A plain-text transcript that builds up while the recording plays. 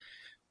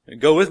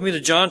Go with me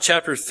to John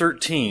chapter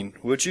 13,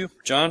 would you?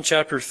 John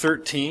chapter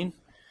 13.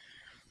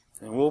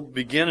 And we'll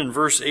begin in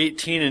verse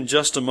 18 in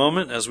just a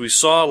moment. As we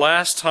saw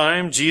last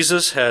time,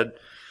 Jesus had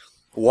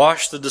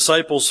washed the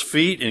disciples'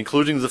 feet,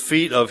 including the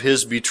feet of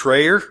his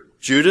betrayer,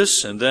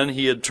 Judas, and then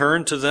he had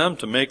turned to them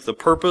to make the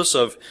purpose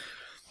of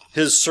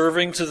his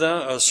serving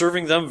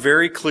them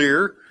very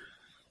clear,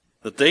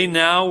 that they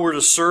now were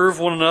to serve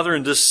one another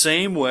in this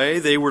same way.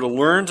 They were to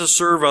learn to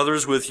serve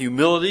others with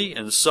humility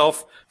and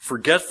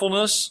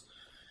self-forgetfulness.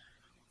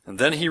 And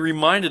then he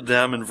reminded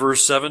them in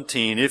verse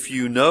 17, if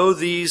you know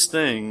these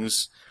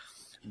things,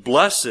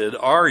 blessed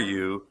are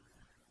you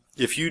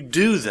if you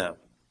do them.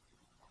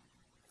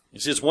 You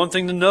see, it's one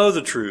thing to know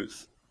the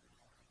truth.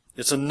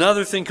 It's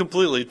another thing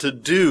completely to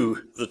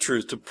do the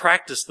truth, to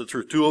practice the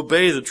truth, to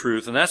obey the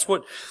truth. And that's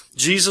what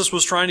Jesus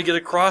was trying to get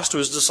across to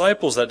his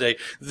disciples that day.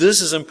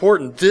 This is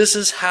important. This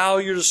is how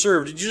you're to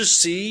serve. Did you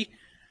just see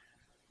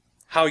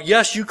how,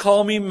 yes, you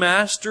call me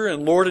Master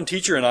and Lord and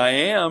Teacher, and I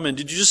am. And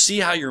did you just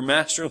see how your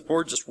Master and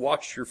Lord just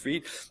washed your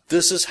feet?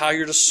 This is how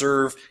you're to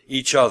serve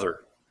each other.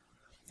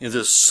 In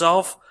this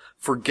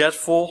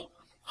self-forgetful,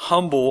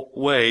 humble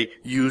way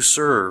you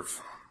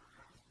serve.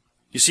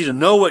 You see, to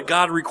know what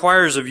God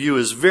requires of you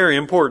is very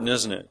important,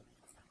 isn't it?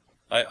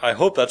 I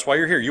hope that's why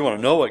you're here. You want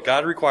to know what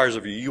God requires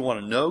of you. You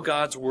want to know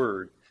God's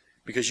Word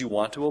because you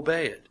want to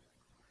obey it.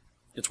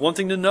 It's one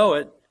thing to know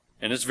it,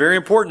 and it's very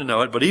important to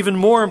know it, but even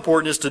more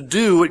important is to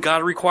do what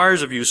God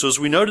requires of you. So as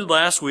we noted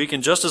last week,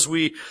 and just as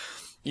you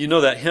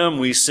know that hymn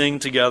we sing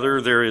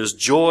together, there is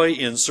joy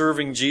in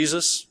serving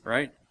Jesus,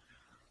 right?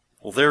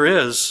 Well, there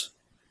is.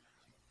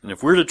 And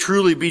if we're to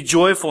truly be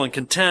joyful and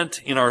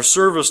content in our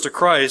service to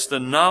Christ,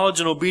 then knowledge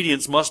and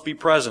obedience must be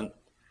present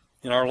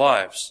in our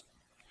lives.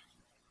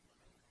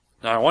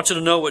 Now, I want you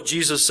to know what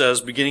Jesus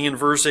says beginning in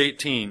verse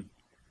 18.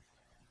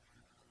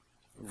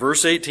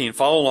 Verse 18,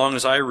 follow along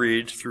as I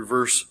read through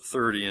verse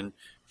 30 in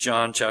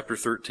John chapter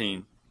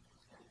 13.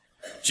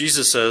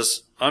 Jesus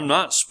says, I'm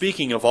not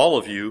speaking of all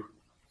of you.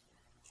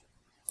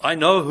 I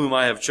know whom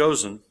I have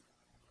chosen.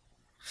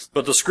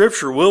 But the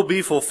scripture will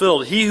be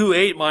fulfilled. He who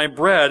ate my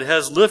bread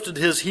has lifted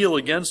his heel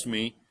against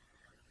me.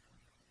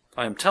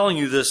 I am telling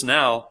you this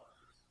now,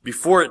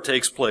 before it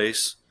takes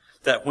place,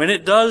 that when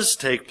it does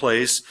take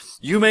place,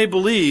 you may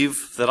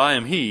believe that I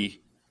am he.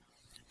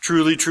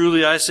 Truly,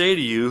 truly, I say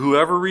to you,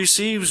 whoever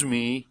receives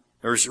me,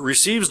 or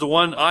receives the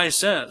one I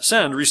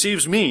send,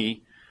 receives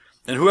me,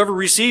 and whoever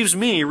receives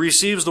me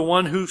receives the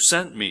one who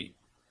sent me.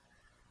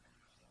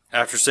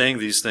 After saying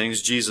these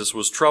things, Jesus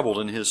was troubled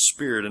in his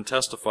spirit and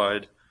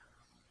testified,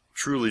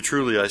 truly,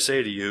 truly, I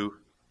say to you,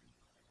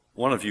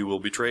 one of you will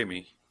betray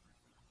me.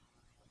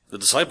 The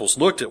disciples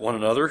looked at one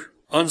another,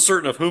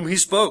 uncertain of whom he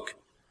spoke.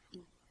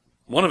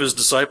 One of his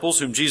disciples,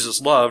 whom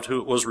Jesus loved,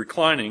 who was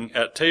reclining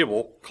at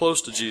table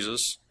close to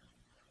Jesus.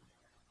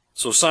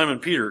 So Simon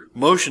Peter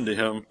motioned to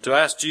him to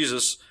ask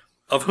Jesus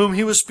of whom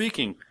he was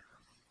speaking.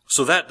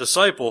 So that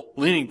disciple,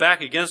 leaning back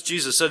against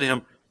Jesus, said to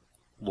him,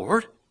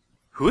 Lord,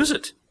 who is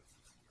it?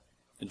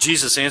 And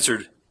Jesus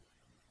answered,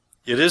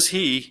 it is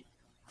he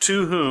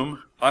to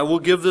whom I will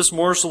give this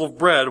morsel of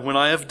bread when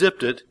I have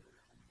dipped it.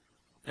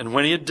 And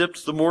when he had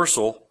dipped the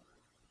morsel,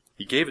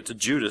 he gave it to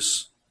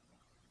Judas,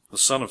 the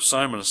son of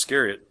Simon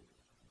Iscariot.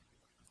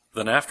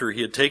 Then after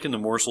he had taken the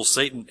morsel,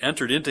 Satan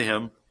entered into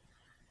him.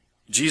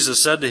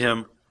 Jesus said to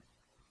him,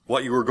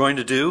 what you are going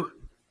to do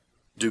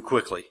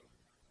quickly.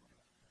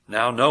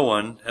 Now no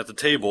one at the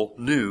table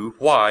knew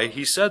why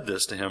he said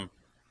this to him.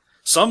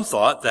 Some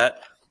thought that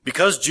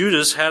because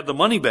Judas had the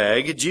money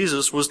bag,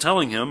 Jesus was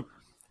telling him,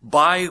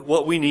 buy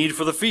what we need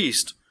for the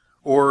feast,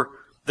 or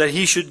that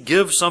he should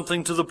give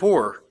something to the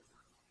poor.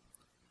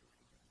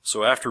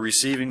 So after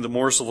receiving the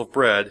morsel of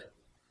bread,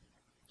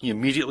 he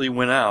immediately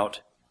went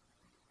out,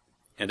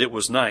 and it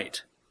was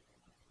night.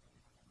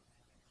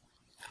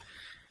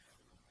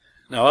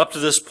 Now, up to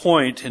this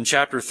point in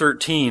chapter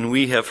 13,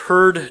 we have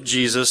heard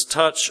Jesus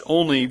touch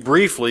only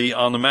briefly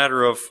on the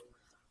matter of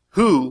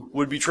who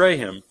would betray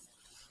him.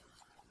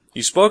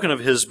 He's spoken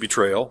of his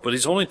betrayal, but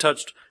he's only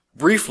touched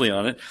briefly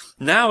on it.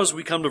 Now as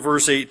we come to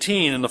verse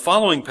 18 in the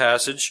following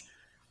passage,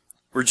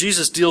 where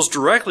Jesus deals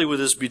directly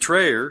with his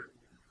betrayer,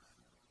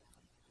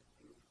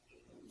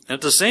 and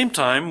at the same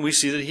time we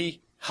see that he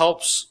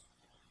helps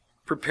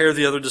prepare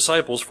the other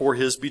disciples for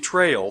his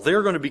betrayal.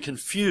 They're going to be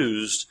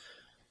confused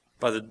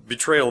by the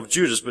betrayal of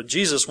Judas, but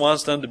Jesus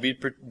wants them to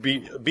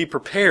be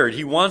prepared.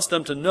 He wants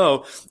them to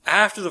know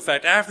after the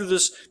fact, after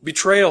this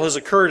betrayal has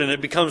occurred and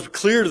it becomes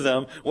clear to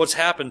them what's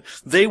happened,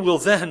 they will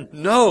then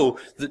know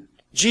that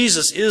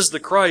Jesus is the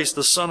Christ,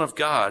 the Son of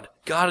God,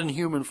 God in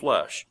human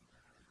flesh.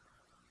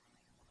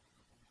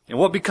 And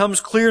what becomes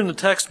clear in the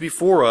text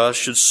before us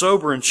should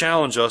sober and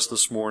challenge us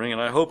this morning,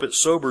 and I hope it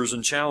sobers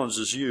and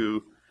challenges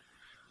you,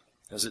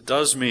 as it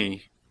does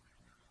me,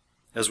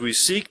 as we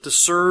seek to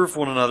serve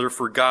one another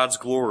for God's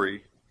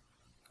glory.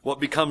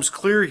 What becomes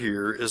clear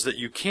here is that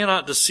you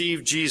cannot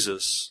deceive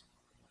Jesus,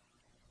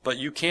 but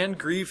you can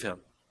grieve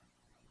him.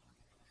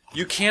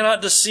 You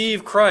cannot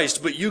deceive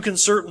Christ, but you can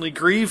certainly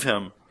grieve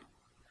him.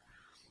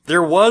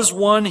 There was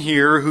one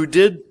here who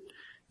did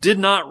did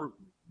not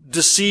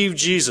deceive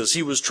Jesus.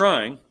 He was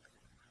trying,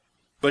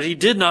 but he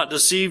did not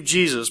deceive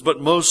Jesus,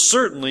 but most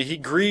certainly he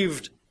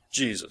grieved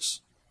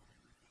Jesus.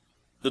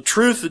 The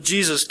truth that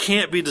Jesus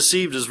can't be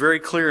deceived is very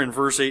clear in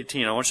verse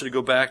 18. I want you to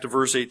go back to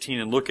verse 18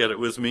 and look at it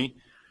with me,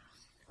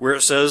 where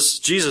it says,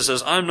 Jesus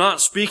says, I'm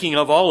not speaking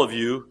of all of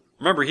you.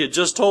 Remember, he had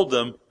just told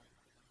them,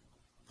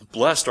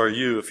 blessed are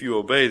you if you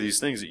obey these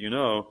things that you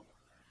know.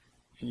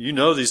 You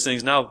know these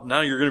things.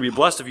 Now you're going to be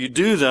blessed if you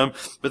do them.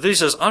 But then he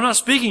says, I'm not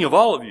speaking of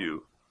all of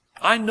you.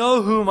 I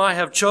know whom I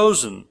have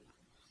chosen.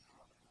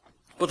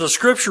 But the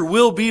scripture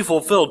will be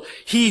fulfilled.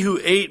 He who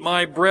ate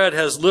my bread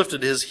has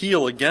lifted his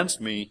heel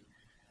against me.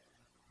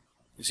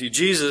 You see,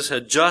 Jesus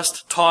had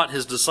just taught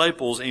his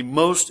disciples a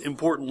most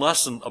important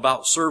lesson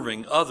about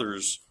serving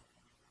others.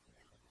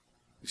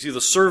 You see,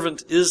 the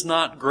servant is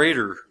not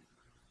greater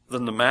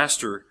than the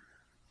master.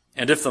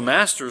 And if the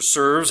master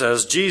serves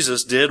as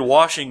Jesus did,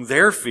 washing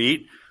their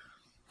feet,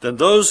 then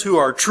those who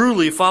are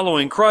truly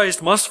following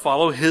Christ must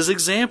follow his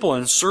example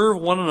and serve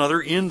one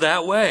another in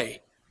that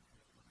way.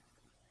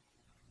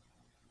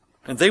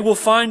 And they will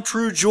find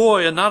true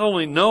joy in not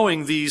only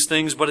knowing these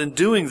things, but in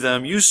doing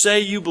them. You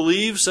say you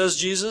believe, says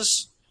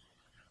Jesus.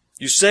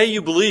 You say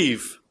you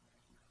believe.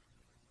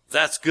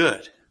 That's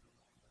good.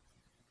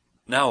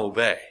 Now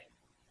obey.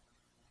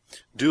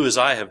 Do as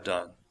I have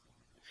done.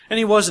 And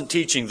he wasn't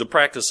teaching the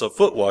practice of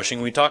foot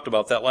washing. We talked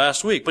about that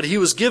last week. But he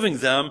was giving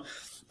them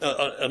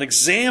an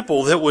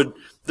example that would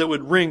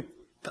ring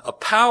a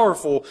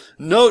powerful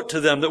note to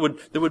them, that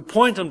would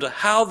point them to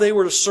how they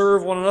were to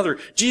serve one another.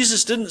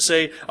 Jesus didn't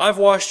say, I've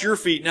washed your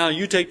feet, now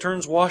you take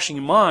turns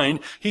washing mine.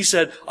 He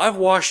said, I've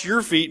washed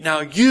your feet, now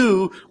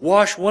you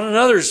wash one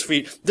another's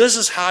feet. This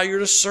is how you're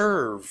to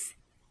serve.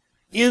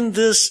 In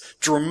this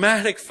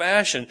dramatic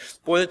fashion,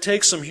 boy, it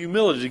takes some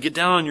humility to get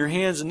down on your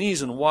hands and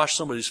knees and wash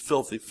somebody's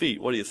filthy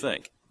feet. What do you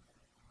think?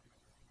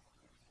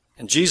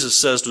 And Jesus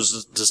says to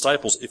his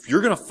disciples, if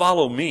you're going to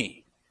follow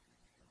me,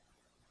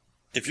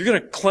 if you're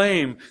going to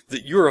claim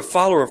that you're a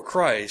follower of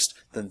Christ,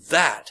 then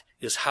that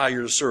is how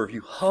you're to serve.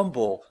 You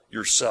humble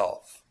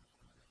yourself.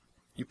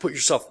 You put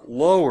yourself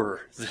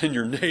lower than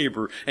your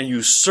neighbor, and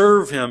you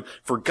serve him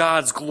for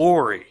God's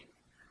glory.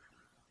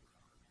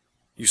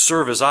 You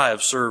serve as I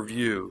have served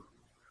you.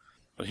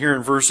 But here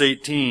in verse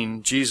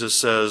 18, Jesus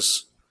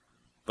says,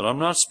 but I'm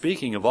not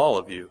speaking of all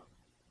of you.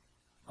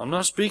 I'm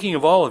not speaking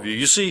of all of you.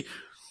 You see,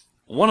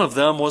 one of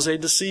them was a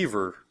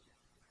deceiver.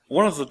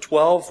 One of the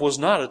 12 was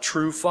not a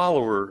true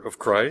follower of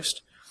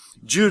Christ.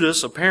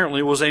 Judas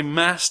apparently was a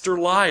master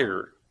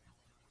liar.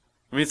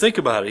 I mean, think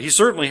about it. He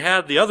certainly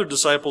had the other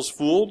disciples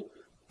fooled.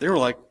 They were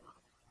like,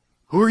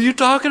 who are you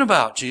talking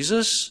about,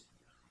 Jesus?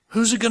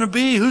 Who's it going to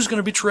be? Who's going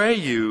to betray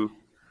you?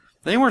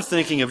 They weren't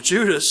thinking of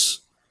Judas.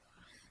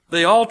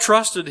 They all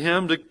trusted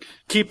him to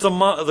keep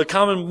the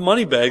common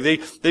money bag.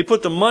 They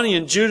put the money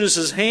in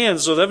Judas's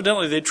hands, so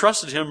evidently they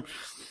trusted him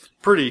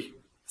pretty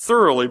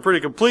thoroughly,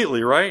 pretty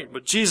completely, right?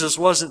 But Jesus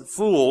wasn't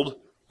fooled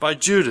by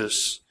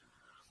Judas.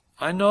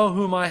 I know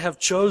whom I have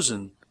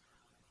chosen,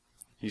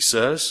 he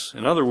says.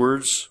 In other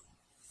words,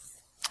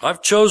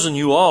 I've chosen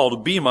you all to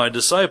be my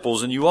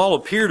disciples, and you all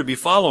appear to be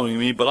following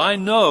me, but I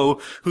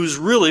know who's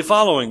really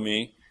following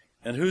me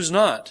and who's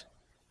not.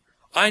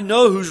 I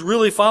know who's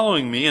really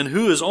following me and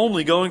who is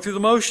only going through the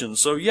motions.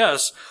 So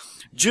yes,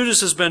 Judas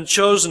has been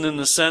chosen in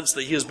the sense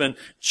that he has been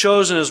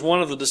chosen as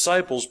one of the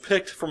disciples,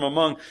 picked from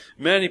among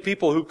many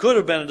people who could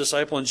have been a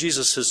disciple, and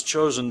Jesus has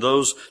chosen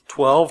those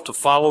 12 to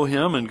follow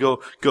him and go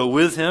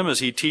with him as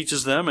he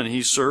teaches them and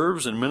he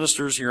serves and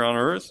ministers here on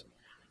earth.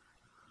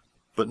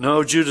 But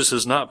no, Judas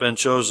has not been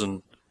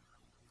chosen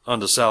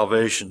unto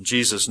salvation.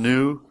 Jesus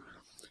knew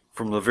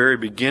from the very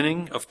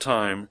beginning of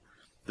time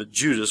that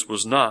Judas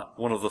was not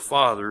one that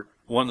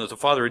the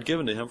Father had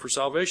given to him for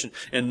salvation.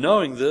 And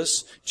knowing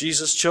this,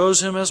 Jesus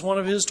chose him as one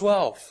of his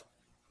 12.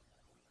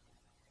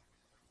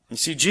 You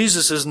see,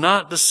 Jesus is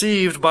not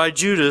deceived by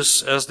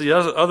Judas as the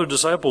other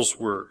disciples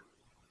were.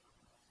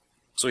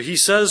 So he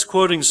says,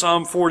 quoting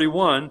Psalm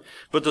 41,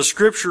 but the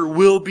scripture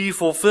will be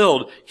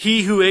fulfilled.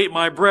 He who ate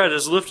my bread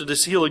has lifted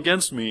his heel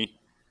against me.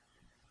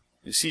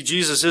 You see,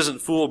 Jesus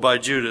isn't fooled by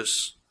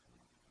Judas.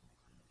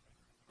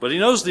 But he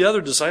knows the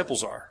other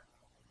disciples are.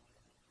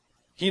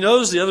 He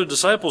knows the other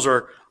disciples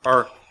are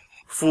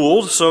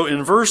fooled. So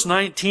in verse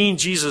 19,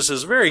 Jesus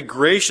is very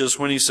gracious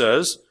when he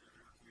says,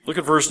 look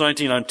at verse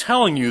 19, I'm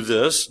telling you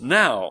this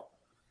now,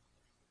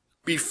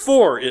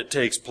 before it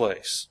takes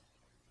place,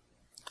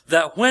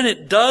 that when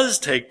it does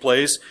take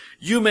place,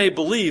 you may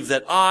believe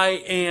that I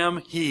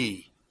am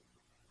He.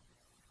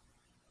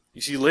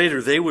 You see,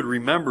 later they would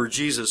remember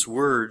Jesus'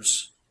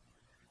 words,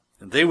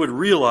 and they would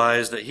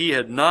realize that he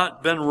had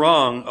not been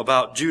wrong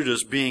about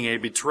Judas being a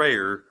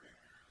betrayer,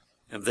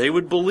 and they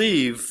would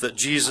believe that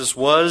Jesus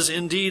was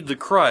indeed the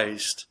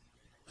Christ,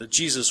 that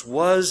Jesus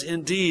was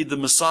indeed the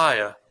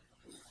Messiah.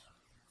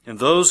 And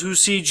those who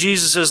see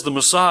Jesus as the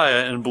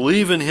Messiah and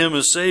believe in Him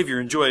as Savior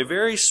enjoy a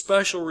very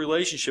special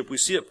relationship. We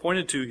see it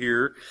pointed to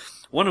here,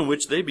 one in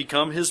which they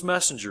become His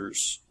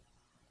messengers.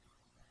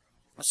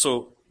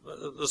 So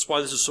that's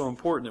why this is so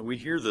important that we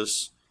hear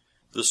this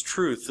this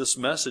truth, this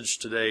message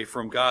today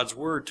from God's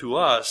Word to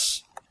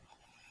us,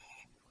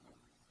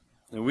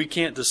 and we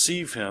can't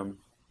deceive him.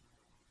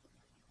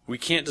 We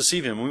can't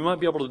deceive him. We might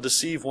be able to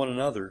deceive one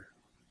another.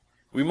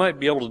 We might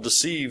be able to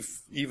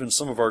deceive even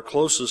some of our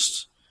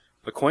closest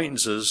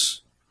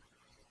acquaintances.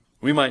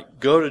 We might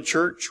go to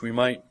church. We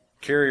might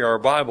carry our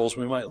Bibles.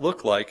 We might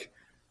look like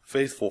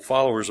faithful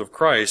followers of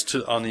Christ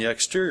on the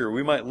exterior.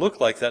 We might look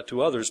like that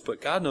to others,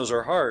 but God knows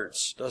our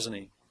hearts, doesn't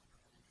He?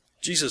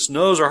 Jesus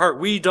knows our heart.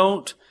 We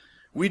don't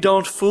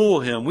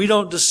fool Him. We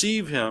don't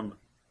deceive Him.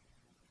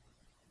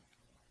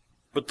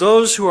 But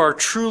those who are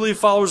truly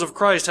followers of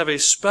Christ have a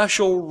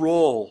special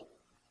role.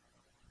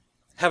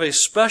 Have a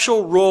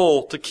special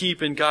role to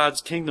keep in God's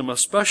kingdom, a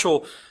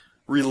special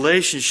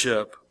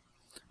relationship,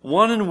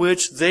 one in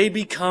which they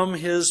become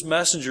His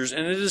messengers.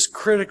 And it is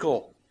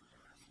critical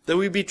that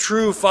we be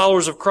true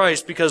followers of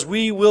Christ, because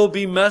we will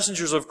be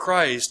messengers of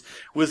Christ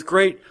with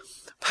great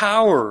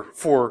power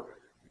for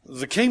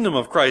the kingdom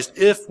of Christ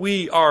if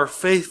we are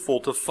faithful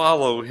to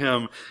follow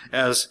Him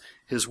as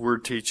His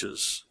Word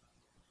teaches.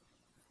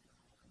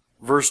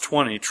 Verse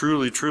 20,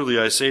 truly, truly,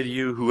 I say to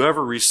you,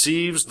 whoever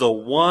receives the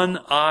one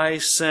I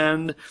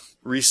send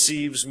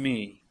receives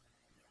me.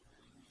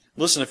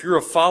 Listen, if you're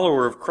a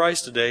follower of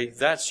Christ today,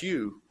 that's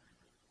you.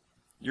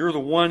 You're the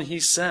one He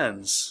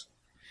sends.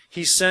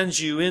 He sends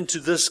you into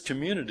this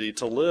community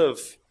to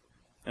live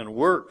and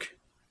work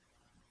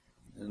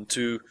and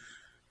to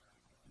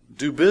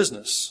do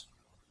business,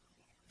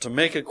 to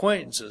make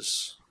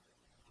acquaintances.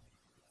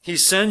 He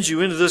sends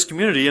you into this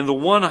community, and the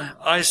one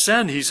I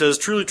send, He says,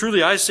 truly,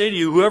 truly, I say to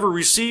you, whoever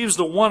receives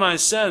the one I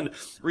send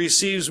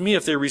receives me.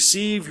 If they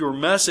receive your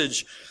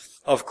message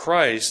of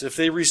Christ, if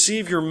they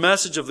receive your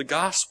message of the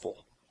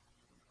gospel,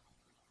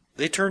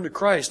 they turn to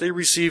Christ. They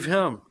receive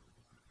Him.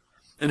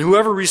 And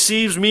whoever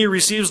receives me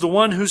receives the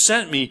one who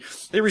sent me.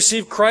 They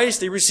receive Christ.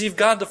 They receive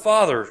God the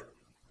Father.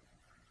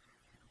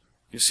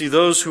 You see,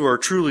 those who are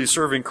truly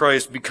serving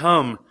Christ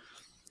become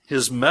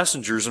His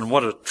messengers, and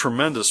what a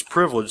tremendous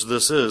privilege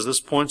this is. This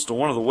points to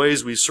one of the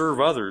ways we serve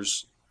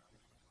others.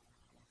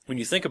 When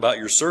you think about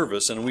your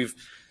service, and we've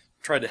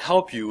tried to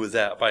help you with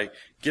that by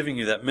giving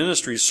you that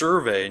ministry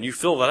survey, and you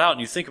fill that out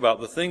and you think about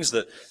the things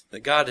that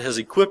God has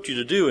equipped you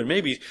to do, and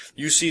maybe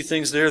you see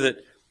things there that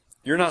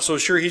you're not so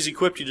sure He's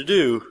equipped you to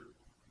do.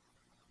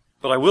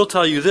 But I will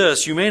tell you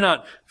this, you may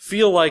not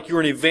feel like you're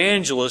an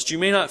evangelist, you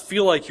may not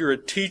feel like you're a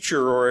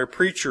teacher or a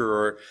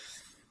preacher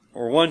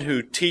or one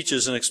who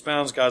teaches and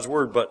expounds God's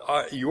Word, but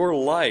your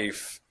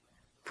life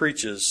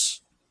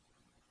preaches.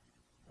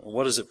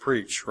 What does it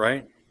preach,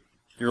 right?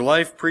 Your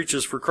life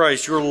preaches for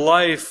Christ. Your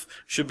life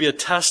should be a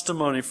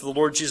testimony for the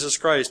Lord Jesus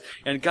Christ.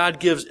 And God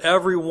gives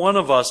every one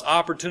of us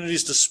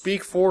opportunities to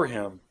speak for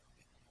Him.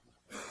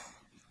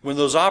 When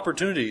those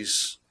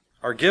opportunities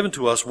are given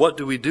to us, what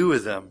do we do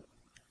with them?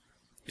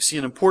 You see,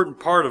 an important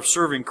part of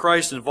serving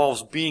Christ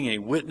involves being a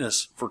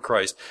witness for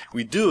Christ.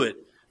 We do it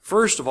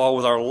first of all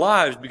with our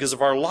lives, because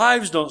if our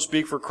lives don't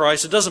speak for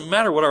Christ, it doesn't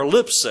matter what our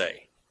lips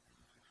say.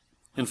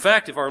 In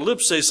fact, if our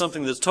lips say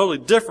something that's totally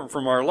different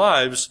from our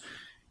lives,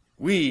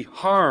 we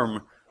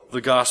harm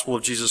the gospel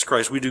of Jesus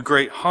Christ. We do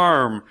great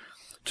harm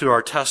to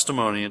our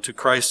testimony and to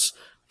Christ's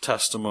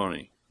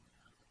testimony.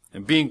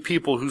 And being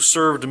people who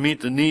serve to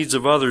meet the needs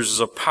of others is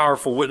a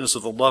powerful witness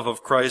of the love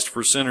of Christ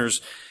for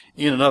sinners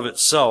in and of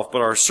itself.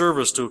 But our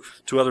service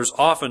to others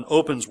often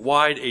opens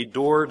wide a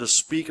door to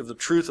speak of the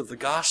truth of the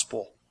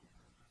gospel.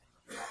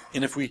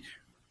 And if we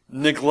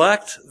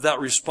neglect that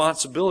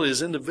responsibility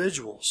as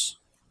individuals,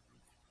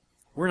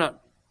 we're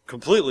not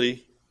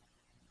completely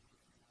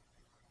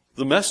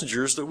the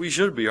messengers that we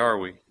should be, are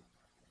we?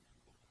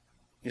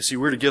 You see,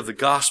 we're to give the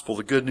gospel,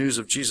 the good news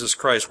of Jesus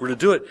Christ. We're to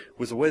do it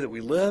with the way that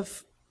we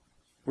live.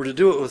 We're to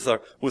do it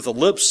with the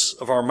lips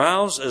of our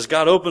mouths as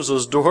God opens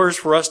those doors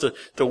for us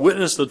to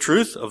witness the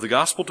truth of the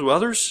gospel to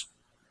others.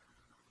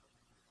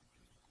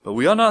 But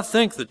we ought not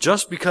think that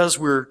just because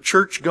we're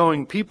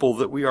church-going people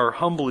that we are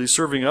humbly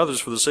serving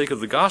others for the sake of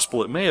the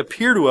gospel. It may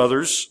appear to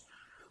others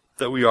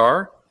that we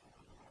are.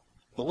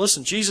 But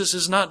listen, Jesus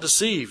is not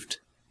deceived.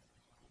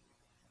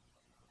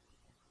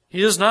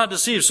 He is not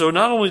deceived. So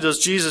not only does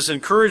Jesus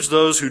encourage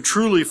those who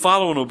truly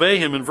follow and obey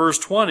Him in verse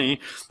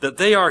 20 that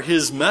they are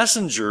His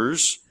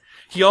messengers,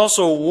 He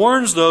also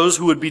warns those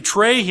who would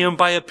betray Him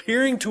by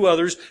appearing to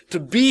others to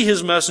be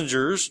His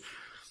messengers,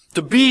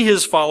 to be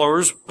His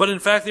followers, but in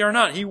fact they are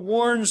not. He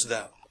warns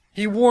them.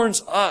 He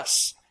warns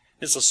us.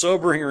 It's a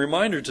sobering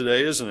reminder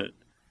today, isn't it?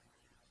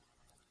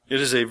 It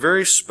is a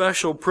very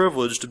special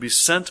privilege to be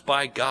sent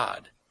by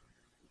God,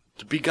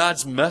 to be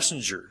God's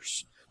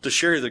messengers, to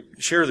share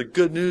the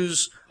good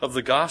news of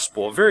the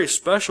gospel. A very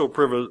special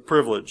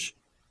privilege.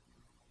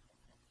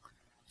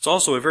 It's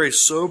also a very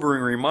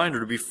sobering reminder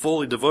to be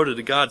fully devoted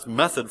to God's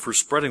method for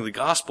spreading the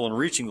gospel and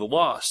reaching the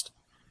lost.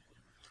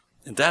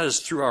 And that is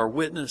through our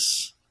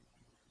witness,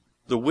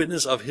 the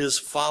witness of His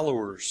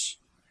followers.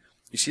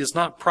 You see, it's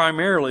not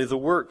primarily the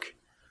work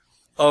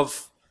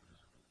of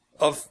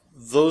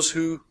those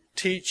who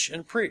teach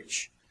and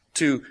preach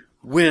to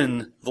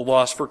win the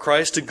lost for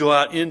Christ, to go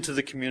out into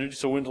the community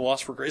to win the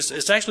lost for Christ.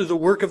 It's actually the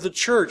work of the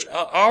church,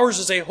 ours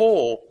as a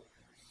whole.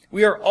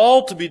 We are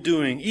all to be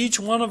doing, each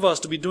one of us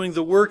to be doing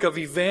the work of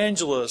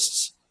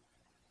evangelists.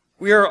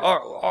 We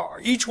are,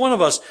 each one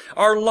of us,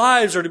 our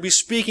lives are to be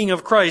speaking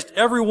of Christ.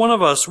 Every one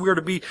of us, we are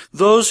to be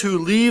those who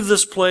leave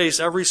this place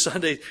every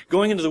Sunday,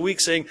 going into the week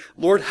saying,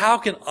 Lord, how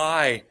can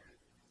I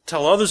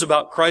tell others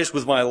about Christ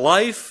with my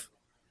life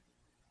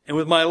and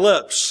with my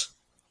lips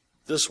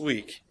this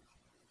week?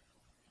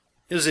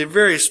 It is a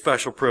very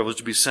special privilege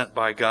to be sent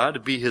by God, to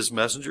be His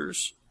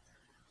messengers.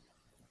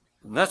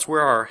 And that's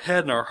where our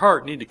head and our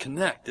heart need to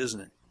connect, isn't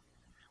it?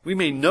 We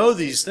may know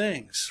these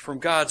things from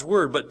God's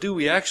Word, but do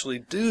we actually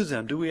do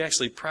them? Do we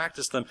actually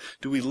practice them?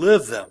 Do we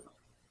live them?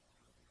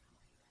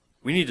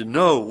 We need to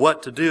know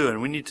what to do,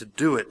 and we need to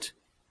do it.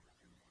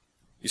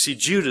 You see,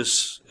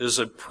 Judas is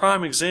a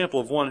prime example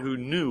of one who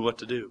knew what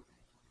to do,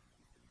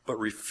 but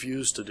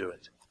refused to do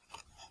it.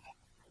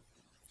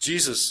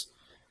 Jesus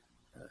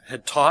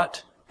had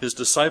taught His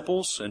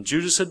disciples, and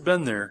Judas had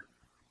been there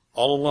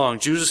all along.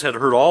 Judas had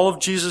heard all of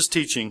Jesus'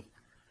 teaching,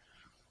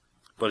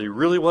 but he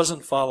really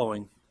wasn't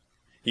following.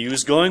 He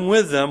was going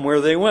with them where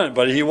they went,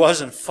 but he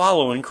wasn't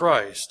following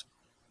Christ.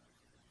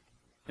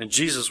 And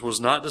Jesus was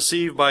not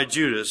deceived by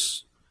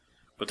Judas,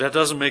 but that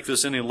doesn't make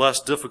this any less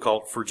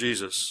difficult for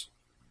Jesus.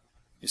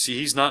 You see,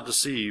 He's not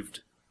deceived,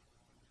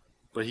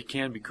 but He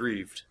can be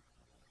grieved.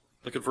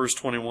 Look at verse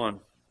 21.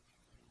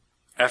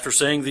 After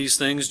saying these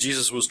things,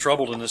 Jesus was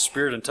troubled in His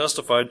spirit and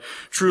testified,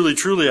 "Truly,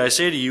 truly, I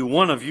say to you,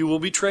 one of you will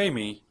betray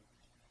me."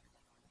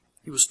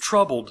 He was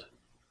troubled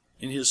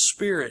in his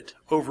spirit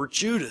over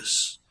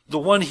Judas, the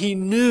one he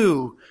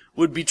knew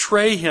would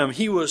betray him.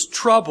 He was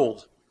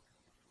troubled.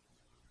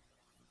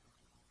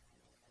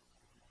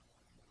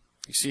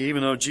 You see,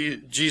 even though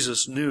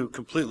Jesus knew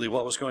completely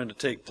what was going to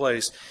take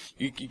place,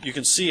 you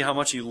can see how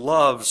much He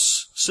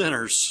loves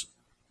sinners.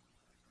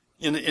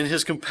 In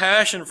His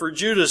compassion for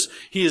Judas,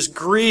 He is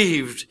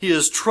grieved. He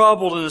is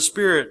troubled in His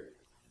spirit.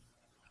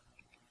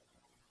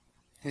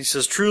 He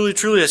says, "Truly,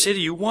 truly, I say to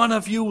you, one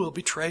of you will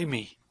betray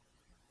me."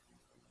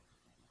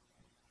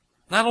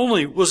 Not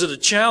only was it a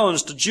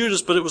challenge to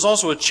Judas, but it was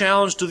also a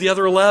challenge to the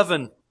other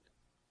 11.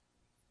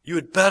 You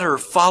had better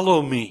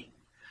follow me.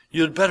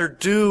 You had better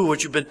do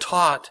what you've been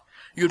taught.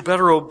 You had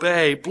better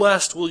obey.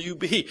 Blessed will you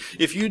be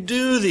if you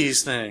do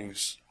these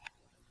things.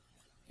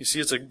 You see,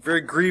 it's a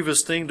very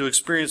grievous thing to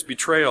experience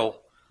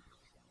betrayal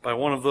by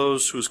one of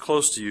those who is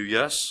close to you,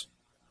 yes?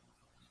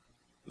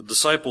 The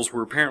disciples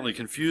were apparently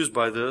confused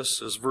by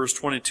this. As verse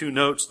 22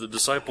 notes, the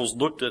disciples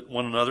looked at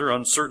one another,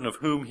 uncertain of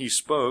whom He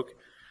spoke.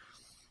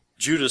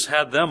 Judas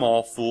had them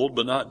all fooled,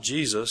 but not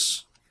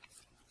Jesus.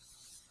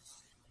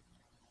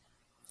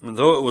 And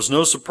though it was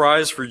no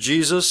surprise for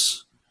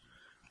Jesus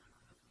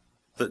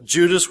that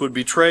Judas would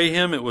betray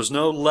Him, it was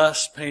no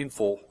less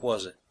painful,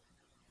 was it?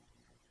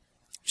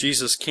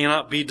 Jesus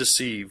cannot be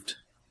deceived,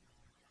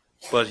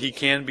 but He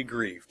can be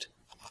grieved.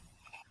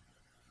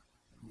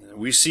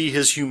 We see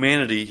His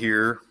humanity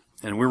here,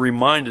 and we're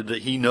reminded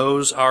that He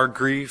knows our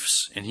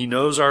griefs, and He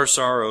knows our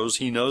sorrows,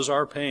 He knows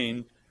our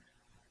pain.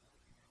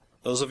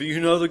 Those of you who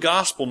know the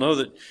gospel know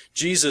that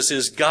Jesus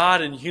is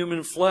God in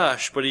human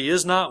flesh, but He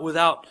is not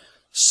without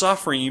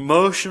suffering,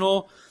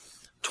 emotional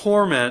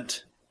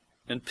torment,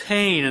 and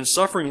pain and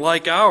suffering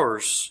like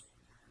ours,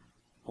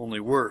 only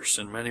worse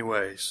in many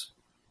ways.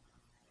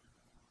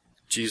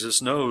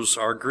 Jesus knows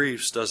our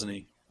griefs, doesn't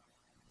He?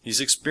 He's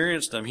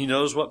experienced them. He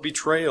knows what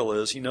betrayal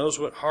is. He knows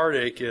what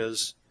heartache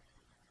is.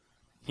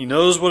 He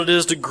knows what it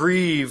is to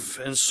grieve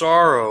and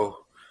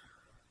sorrow.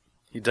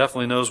 He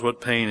definitely knows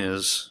what pain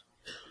is.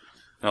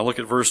 Now look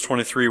at verse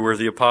 23 where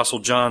the Apostle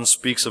John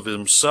speaks of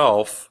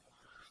himself,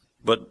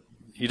 but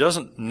he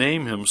doesn't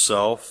name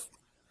himself.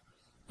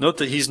 Note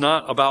that he's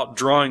not about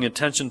drawing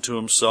attention to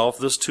himself.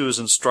 This too is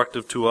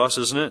instructive to us,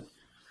 isn't it?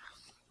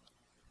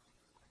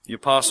 The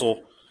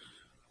Apostle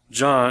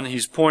John,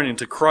 he's pointing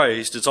to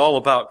Christ. It's all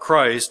about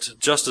Christ,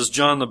 just as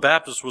John the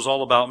Baptist was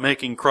all about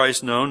making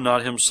Christ known,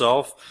 not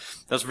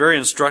himself. That's very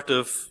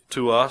instructive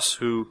to us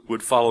who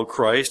would follow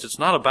Christ. It's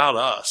not about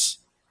us.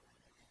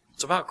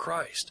 It's about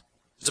Christ.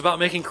 It's about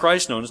making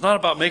Christ known. It's not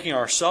about making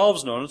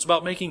ourselves known. It's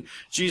about making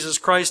Jesus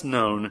Christ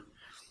known.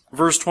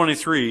 Verse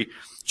 23,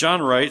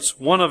 John writes,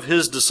 one of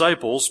his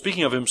disciples,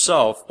 speaking of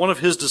himself, one of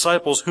his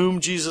disciples whom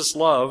Jesus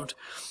loved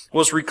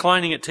was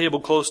reclining at table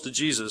close to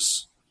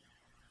Jesus.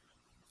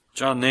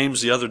 John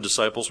names the other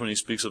disciples when he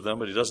speaks of them,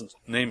 but he doesn't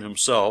name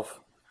himself.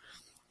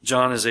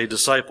 John is a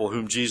disciple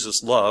whom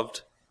Jesus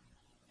loved.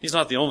 He's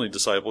not the only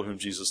disciple whom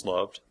Jesus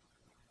loved.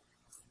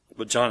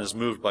 But John is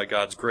moved by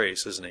God's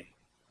grace, isn't he?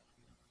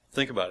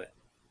 Think about it.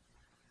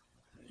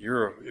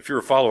 If you're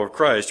a follower of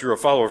Christ, you're a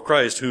follower of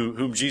Christ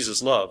whom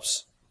Jesus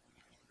loves.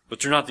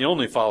 But you're not the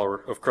only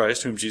follower of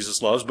Christ whom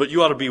Jesus loves, but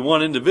you ought to be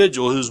one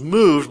individual who's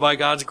moved by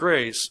God's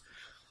grace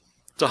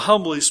to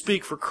humbly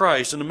speak for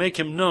Christ and to make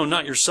Him known,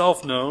 not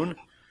yourself known,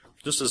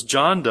 just as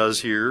John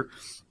does here.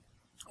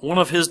 One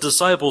of his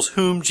disciples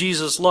whom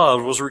Jesus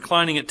loved was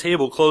reclining at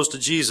table close to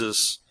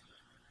Jesus.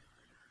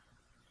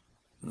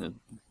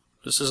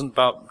 This isn't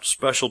about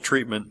special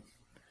treatment.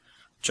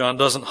 John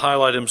doesn't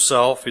highlight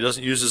himself. He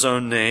doesn't use his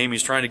own name.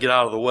 He's trying to get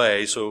out of the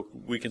way so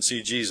we can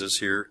see Jesus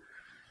here.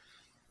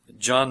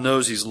 John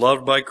knows he's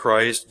loved by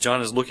Christ.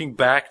 John is looking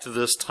back to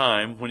this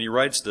time when he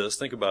writes this.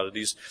 Think about it.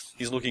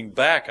 He's looking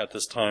back at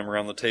this time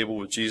around the table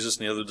with Jesus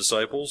and the other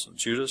disciples, and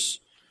Judas.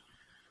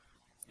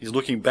 He's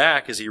looking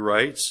back as he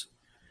writes.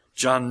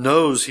 John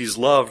knows he's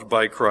loved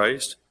by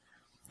Christ.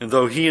 And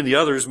though he and the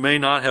others may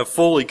not have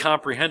fully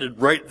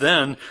comprehended right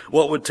then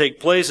what would take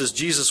place as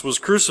Jesus was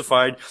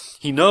crucified,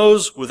 he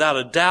knows without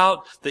a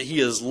doubt that he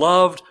is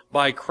loved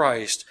by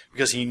Christ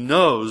because he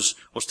knows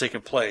what's taken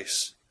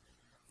place.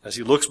 As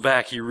he looks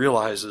back, he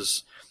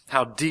realizes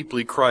how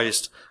deeply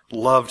Christ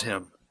loved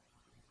him.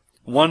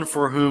 One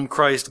for whom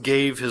Christ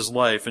gave his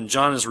life. And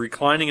John is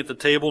reclining at the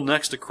table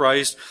next to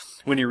Christ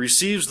when he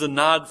receives the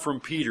nod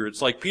from Peter.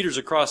 It's like Peter's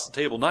across the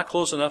table, not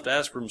close enough to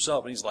ask for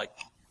himself. And he's like,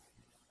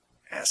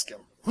 ask him.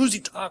 Who's he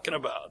talking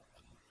about?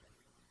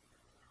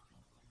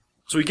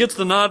 So he gets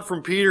the nod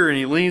from Peter and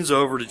he leans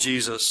over to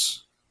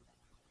Jesus.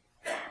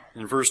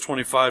 In verse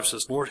 25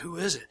 says, Lord, who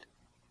is it?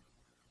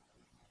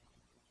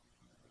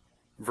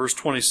 In verse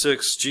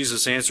 26,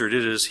 Jesus answered,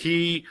 it is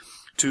he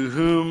to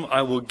whom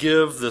I will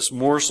give this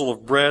morsel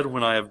of bread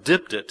when I have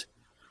dipped it.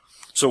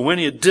 So when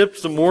he had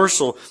dipped the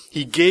morsel,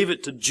 he gave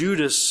it to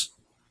Judas,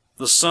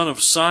 the son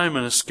of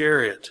Simon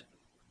Iscariot.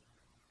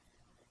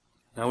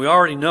 Now we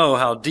already know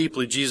how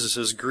deeply Jesus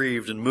is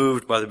grieved and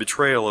moved by the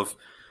betrayal of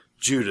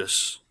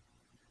Judas.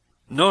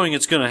 Knowing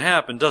it's going to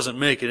happen doesn't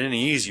make it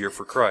any easier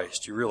for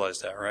Christ. You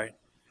realize that, right?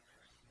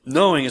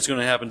 Knowing it's going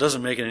to happen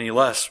doesn't make it any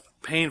less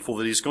painful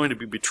that he's going to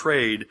be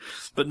betrayed.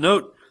 But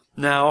note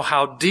now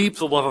how deep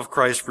the love of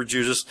Christ for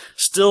Judas,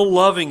 still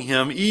loving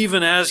him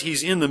even as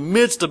he's in the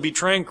midst of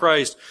betraying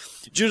Christ.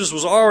 Judas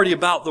was already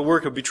about the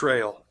work of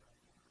betrayal.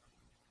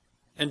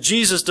 And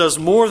Jesus does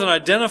more than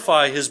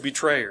identify his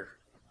betrayer.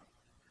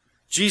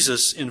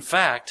 Jesus, in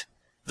fact,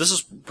 this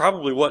is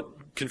probably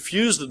what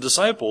confused the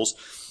disciples.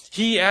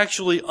 He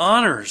actually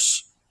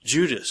honors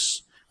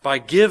Judas by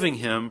giving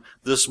him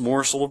this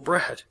morsel of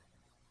bread.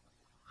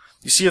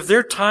 You see, if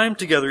their time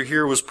together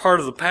here was part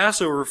of the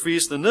Passover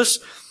feast, then this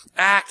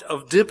act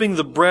of dipping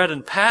the bread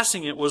and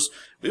passing it was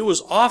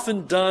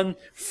often done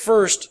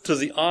first to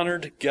the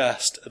honored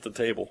guest at the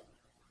table.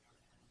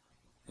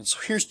 And so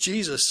here's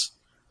Jesus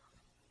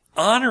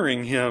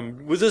honoring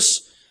him with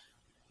this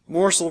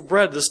morsel of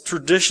bread, this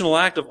traditional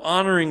act of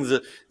honoring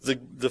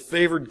the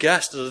favored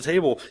guest at the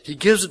table. He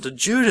gives it to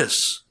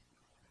Judas.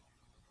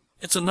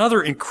 It's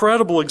another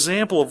incredible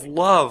example of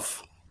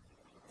love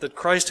that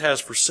Christ has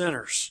for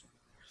sinners.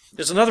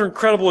 It's another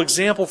incredible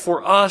example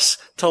for us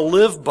to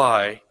live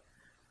by.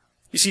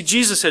 You see,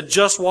 Jesus had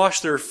just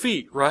washed their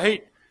feet,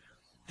 right?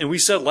 And we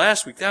said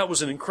last week that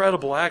was an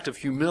incredible act of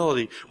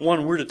humility,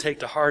 one we're to take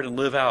to heart and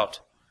live out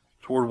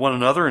toward one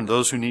another and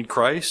those who need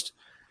Christ.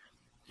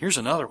 Here's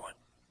another one.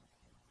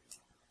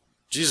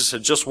 Jesus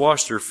had just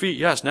washed their feet.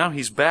 Yes, now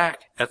he's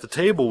back at the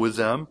table with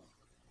them,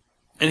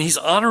 and he's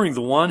honoring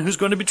the one who's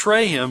going to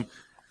betray him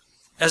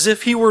as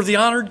if he were the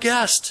honored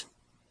guest.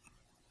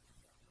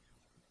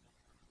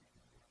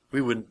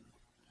 We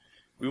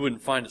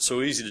wouldn't find it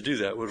so easy to do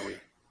that, would we?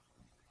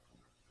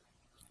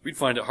 We'd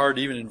find it hard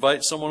to even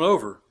invite someone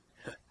over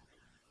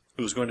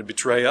who's going to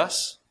betray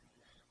us.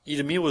 Eat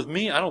a meal with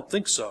me? I don't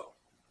think so.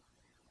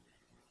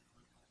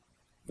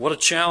 What a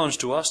challenge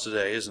to us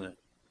today, isn't it?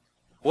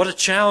 What a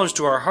challenge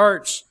to our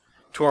hearts,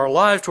 to our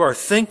lives, to our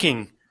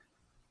thinking,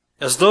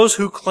 as those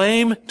who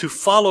claim to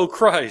follow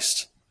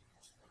Christ.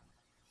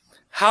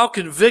 How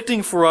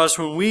convicting for us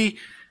when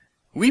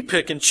we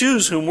pick and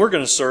choose whom we're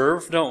going to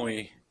serve, don't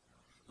we?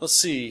 Let's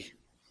see.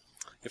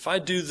 If I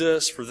do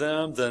this for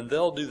them, then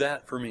they'll do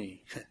that for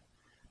me.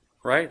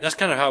 Right? That's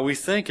kind of how we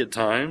think at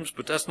times,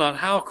 but that's not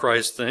how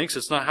Christ thinks.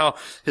 It's not how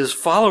his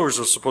followers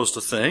are supposed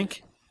to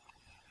think.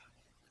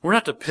 We're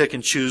not to pick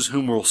and choose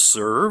whom we'll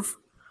serve.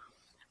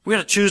 We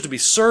have to choose to be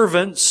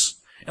servants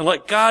and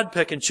let God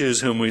pick and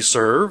choose whom we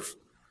serve.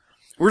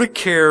 We're to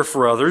care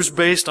for others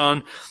based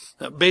on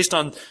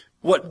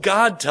what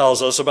God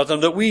tells us about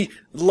them, that we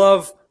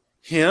love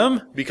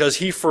him because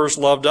he first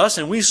loved us,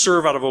 and we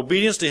serve out of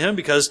obedience to him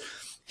because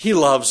he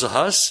loves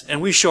us,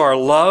 and we show our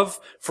love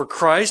for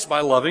Christ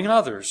by loving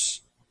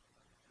others.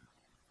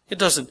 It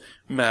doesn't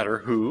matter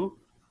who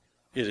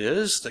it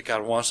is that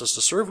God wants us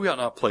to serve. We ought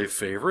not play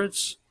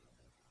favorites.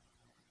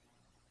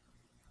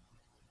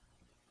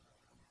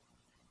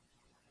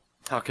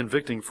 How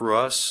convicting for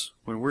us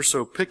when we're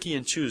so picky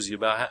and choosy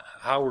about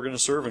how we're going to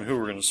serve and who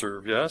we're going to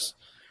serve, yes?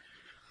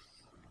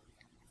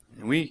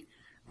 And we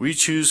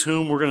choose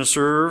whom we're going to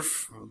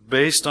serve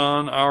based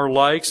on our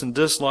likes and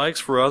dislikes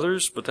for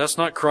others, but that's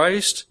not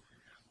Christ.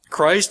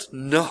 Christ,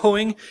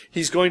 knowing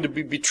he's going to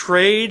be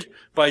betrayed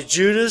by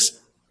Judas,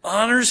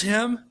 honors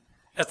him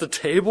at the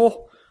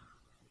table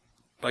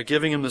by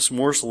giving him this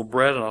morsel of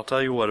bread. And I'll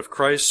tell you what, if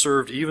Christ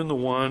served even the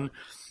one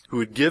who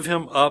would give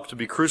him up to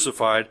be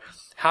crucified,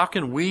 how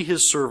can we,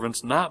 his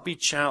servants, not be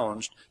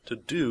challenged to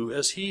do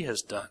as he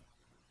has done?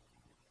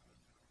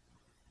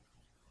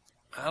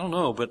 I don't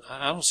know, but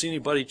I don't see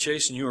anybody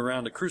chasing you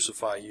around to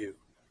crucify you.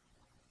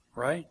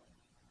 Right?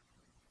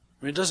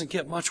 I mean, it doesn't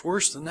get much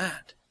worse than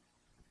that.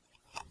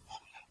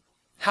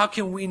 How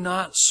can we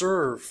not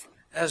serve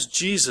as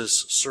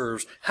Jesus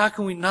serves? How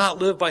can we not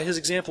live by His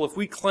example? If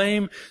we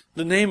claim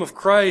the name of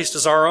Christ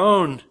as our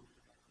own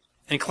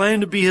and claim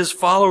to be His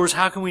followers,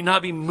 how can we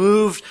not be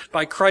moved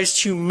by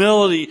Christ's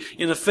humility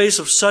in the face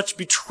of such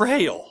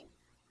betrayal?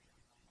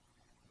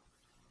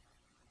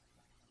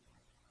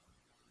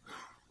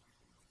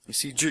 You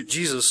see,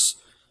 Jesus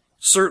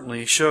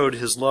certainly showed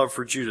His love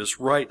for Judas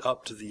right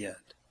up to the end.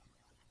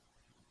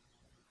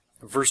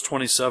 Verse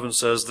 27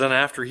 says, "Then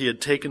after He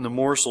had taken the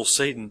morsel,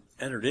 Satan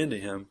entered into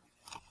him.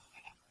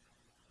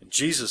 And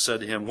Jesus said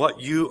to him, 'What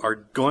you are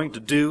going to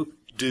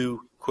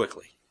do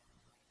quickly.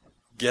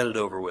 Get it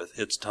over with.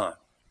 It's time.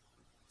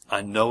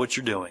 I know what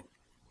you're doing.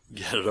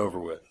 Get it over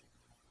with.'"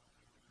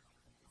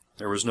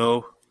 There was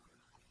no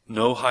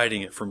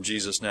hiding it from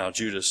Jesus now.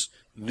 Judas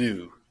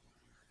knew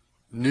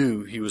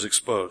he was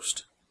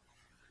exposed.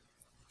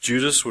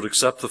 Judas would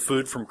accept the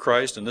food from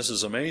Christ, and this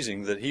is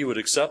amazing that he would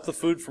accept the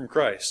food from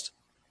Christ,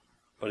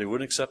 but he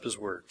wouldn't accept His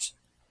words.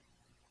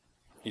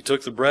 He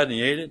took the bread and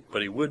He ate it,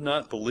 but he would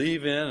not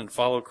believe in and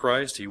follow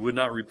Christ. He would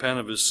not repent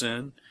of his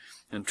sin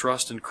and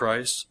trust in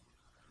Christ.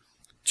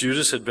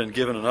 Judas had been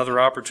given another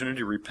opportunity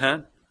to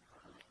repent,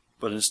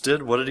 but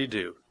instead, what did he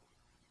do?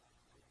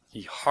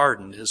 He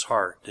hardened his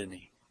heart, didn't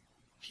he?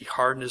 He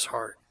hardened his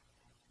heart.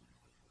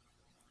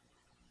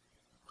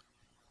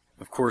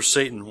 Of course,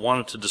 Satan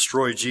wanted to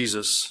destroy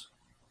Jesus.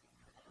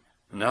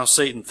 And now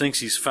Satan thinks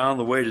he's found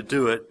the way to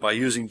do it by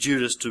using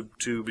Judas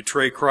to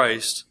betray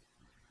Christ.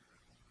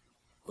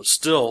 But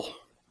still,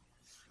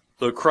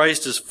 though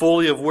Christ is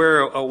fully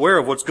aware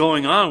of what's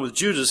going on with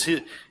Judas,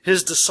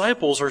 his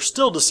disciples are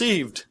still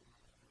deceived.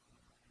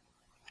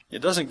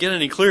 It doesn't get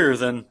any clearer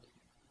than,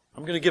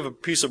 I'm going to give a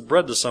piece of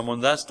bread to someone,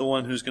 that's the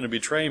one who's going to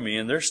betray me,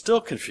 and they're still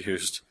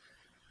confused.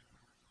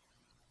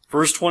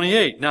 Verse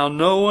 28, "Now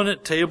no one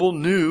at table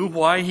knew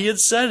why He had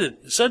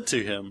said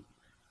to him."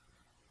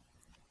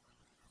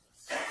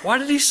 Why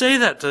did He say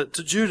that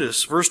to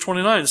Judas? Verse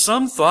 29,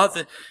 some thought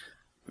that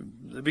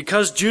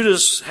because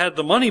Judas had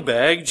the money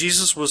bag,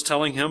 Jesus was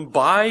telling him,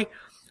 buy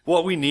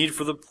what we need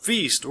for the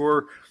feast,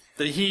 or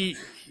that he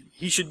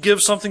should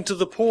give something to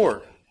the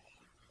poor.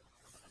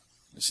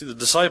 You see, the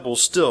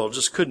disciples still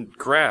just couldn't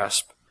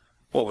grasp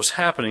what was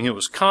happening. It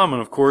was common,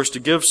 of course, to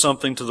give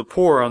something to the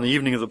poor on the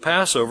evening of the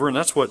Passover, and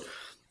that's what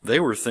they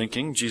were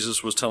thinking.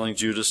 Jesus was telling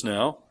Judas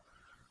now.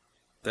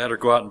 They had to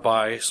go out and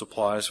buy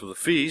supplies for the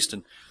feast.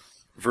 And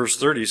verse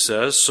 30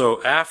 says,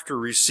 "So after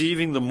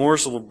receiving the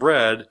morsel of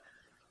bread,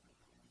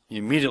 He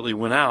immediately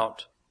went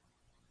out."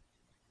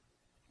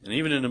 And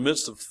even in the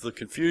midst of the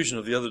confusion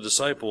of the other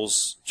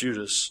disciples,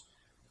 Judas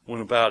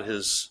went about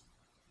his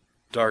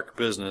dark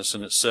business.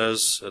 And it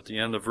says at the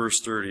end of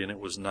verse 30, "And it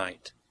was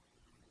night."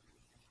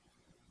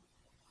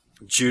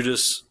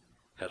 Judas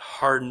had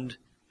hardened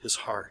his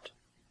heart.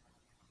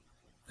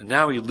 And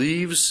now he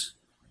leaves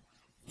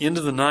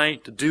into the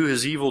night to do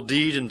his evil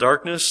deed in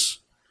darkness.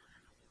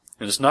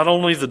 And it's not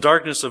only the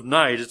darkness of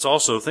night, it's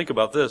also, think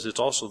about this, it's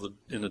also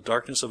in the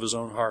darkness of his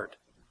own heart.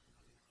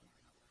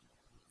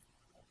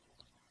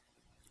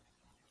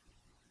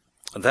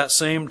 And that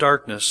same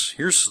darkness,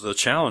 here's the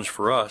challenge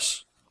for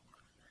us.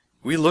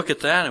 We look at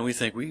that and we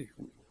think,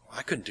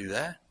 I couldn't do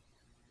that.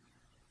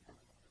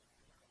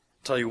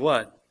 I'll tell you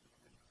what,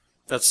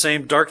 that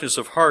same darkness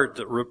of heart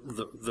that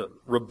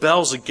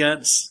rebels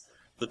against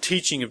the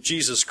teaching of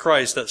Jesus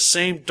Christ, that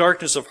same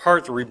darkness of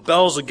heart that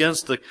rebels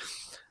against the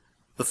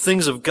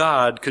things of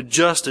God, could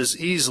just as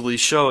easily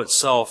show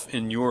itself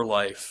in your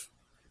life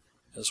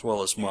as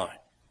well as mine.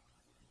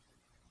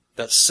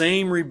 That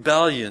same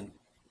rebellion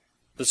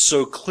that's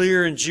so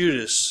clear in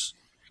Judas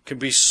can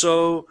be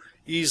so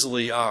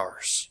easily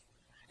ours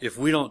if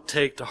we don't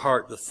take to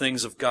heart the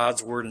things of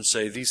God's Word and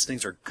say, these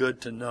things are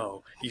good to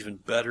know, even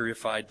better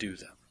if I do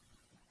them.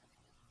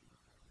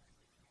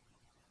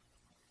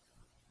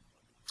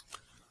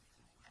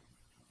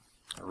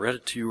 I read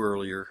it to you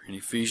earlier in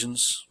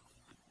Ephesians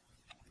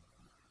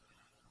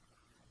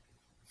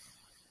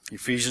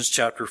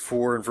chapter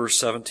 4 and verse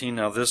 17,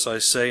 "Now this I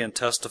say and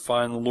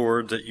testify in the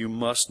Lord, that you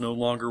must no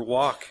longer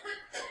walk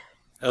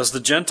as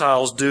the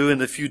Gentiles do in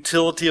the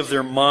futility of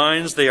their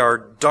minds. They are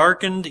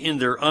darkened in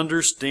their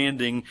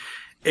understanding,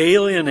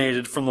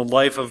 alienated from the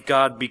life of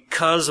God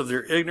because of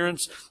their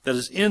ignorance that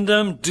is in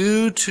them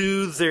due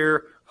to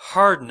their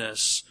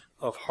hardness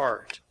of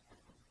heart."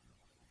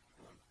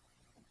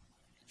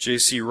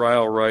 J.C.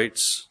 Ryle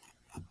writes,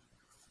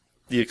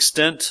 "The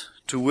extent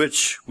to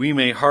which we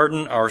may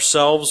harden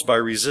ourselves by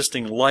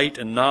resisting light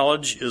and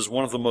knowledge is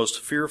one of the most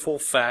fearful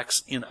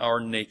facts in our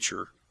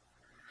nature.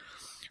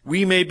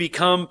 We may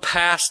become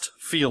past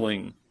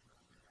feeling,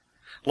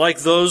 like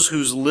those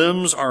whose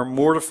limbs are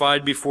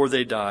mortified before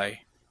they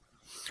die.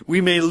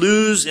 We may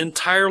lose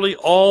entirely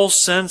all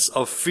sense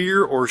of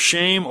fear or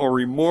shame or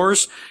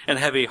remorse and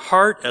have a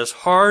heart as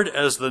hard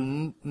as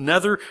the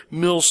nether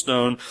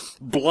millstone,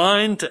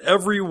 blind to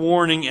every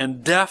warning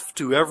and deaf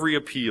to every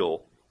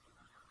appeal.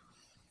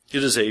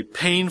 It is a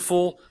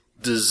painful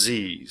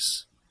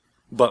disease,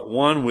 but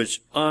one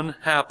which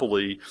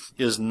unhappily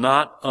is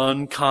not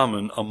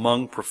uncommon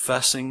among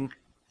professing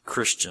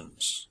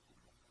Christians.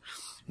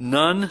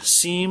 None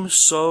seem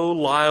so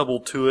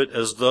liable to it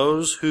as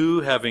those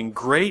who, having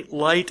great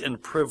light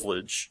and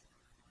privilege,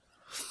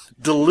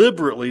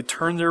 deliberately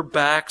turn their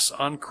backs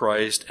on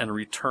Christ and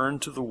return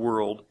to the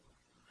world.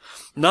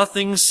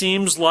 Nothing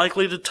seems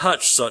likely to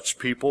touch such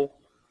people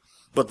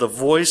but the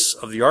voice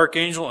of the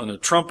archangel and the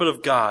trumpet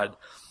of God.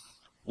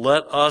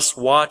 Let us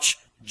watch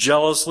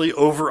jealously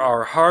over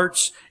our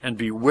hearts and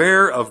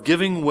beware of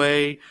giving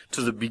way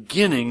to the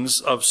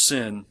beginnings of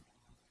sin.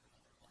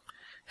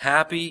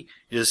 Happy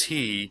is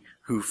he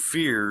who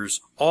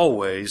fears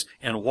always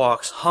and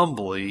walks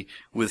humbly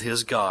with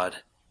his God.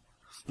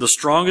 The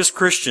strongest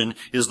Christian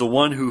is the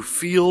one who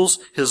feels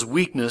his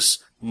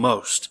weakness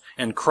most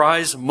and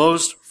cries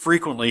most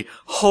frequently,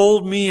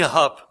 "Hold me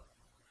up,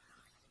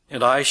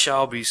 and I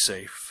shall be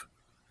safe."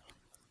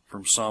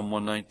 From Psalm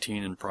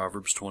 119 and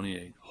Proverbs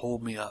 28.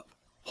 Hold me up.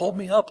 Hold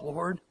me up,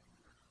 Lord.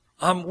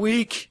 I'm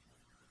weak.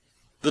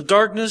 The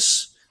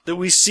darkness that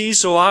we see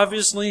so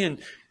obviously in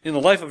the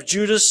life of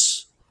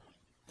Judas,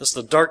 that's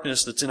the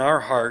darkness that's in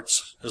our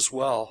hearts as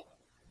well,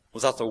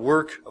 without the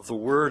work of the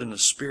Word and the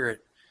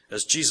Spirit,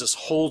 as Jesus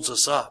holds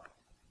us up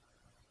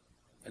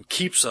and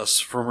keeps us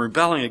from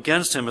rebelling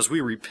against Him as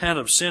we repent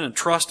of sin and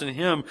trust in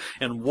Him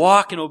and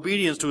walk in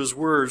obedience to His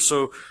Word.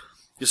 So,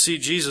 you see,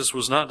 Jesus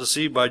was not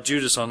deceived by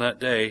Judas on that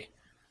day.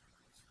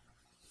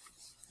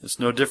 It's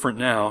no different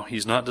now.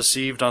 He's not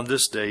deceived on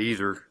this day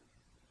either.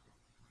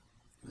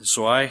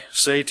 So I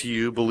say to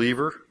you,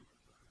 believer,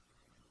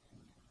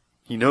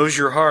 He knows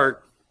your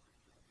heart.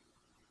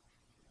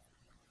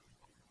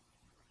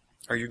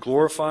 Are you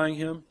glorifying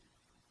Him?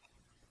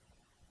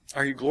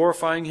 Are you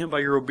glorifying Him by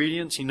your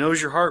obedience? He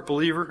knows your heart,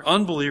 believer.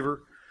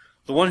 Unbeliever,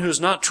 the one who has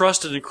not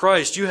trusted in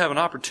Christ, you have an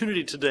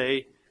opportunity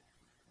today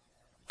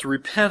to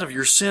repent of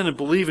your sin and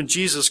believe in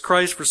Jesus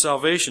Christ for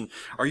salvation.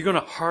 Are you going to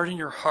harden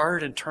your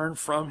heart and turn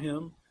from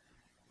Him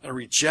and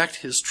reject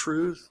His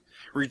truth?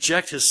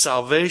 Reject His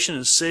salvation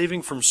and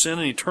saving from sin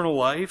and eternal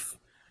life?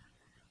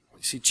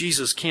 You see,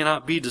 Jesus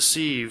cannot be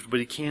deceived,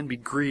 but He can be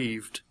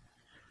grieved.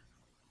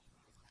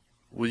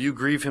 Will you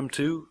grieve Him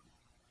too?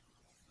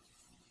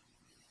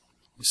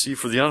 You see,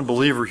 for the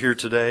unbeliever here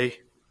today,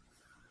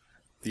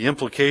 the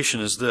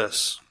implication is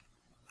this.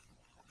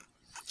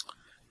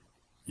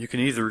 You can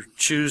either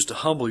choose to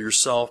humble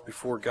yourself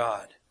before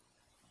God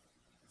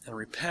and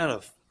repent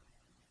of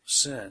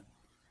sin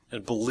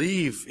and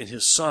believe in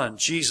His Son,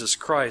 Jesus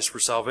Christ, for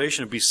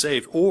salvation and be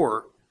saved,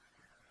 or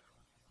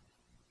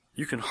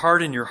you can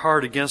harden your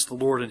heart against the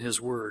Lord and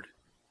His Word.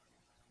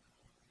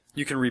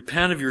 You can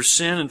repent of your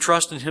sin and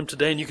trust in Him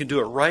today, and you can do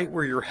it right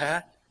where you're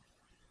at,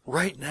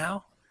 right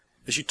now,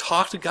 as you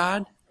talk to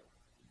God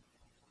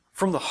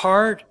from the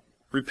heart,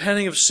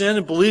 repenting of sin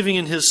and believing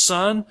in His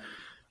Son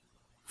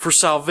for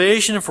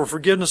salvation and for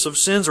forgiveness of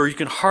sins, or you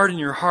can harden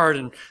your heart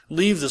and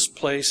leave this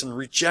place and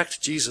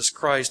reject Jesus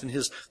Christ and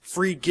His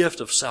free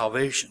gift of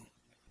salvation.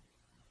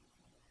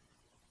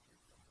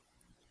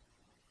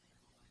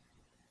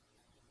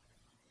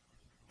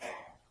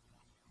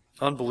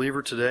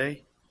 Unbeliever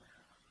today,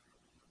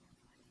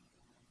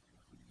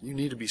 you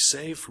need to be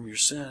saved from your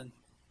sin.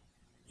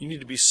 You need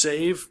to be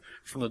saved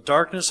from the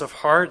darkness of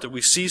heart that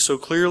we see so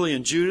clearly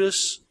in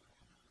Judas.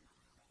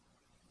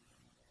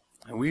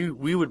 And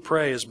we would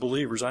pray as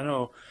believers. I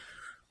know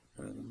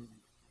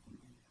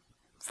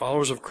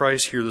followers of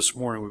Christ here this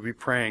morning would be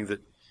praying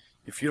that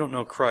if you don't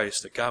know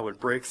Christ, that God would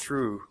break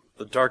through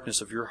the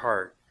darkness of your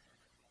heart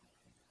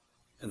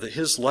and that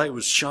His light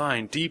would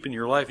shine deep in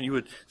your life and you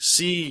would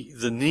see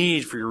the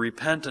need for your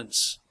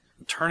repentance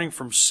and turning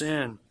from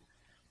sin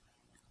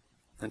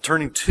and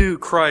turning to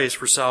Christ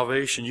for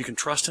salvation. You can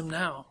trust Him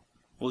now.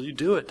 Will you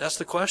do it? That's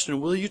the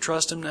question. Will you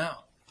trust Him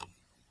now?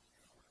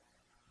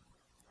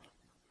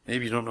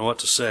 Maybe you don't know what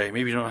to say.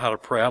 Maybe you don't know how to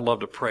pray. I'd love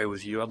to pray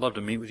with you. I'd love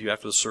to meet with you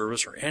after the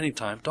service or any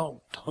time.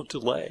 Don't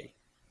delay.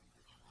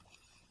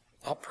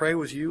 I'll pray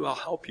with you. I'll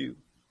help you.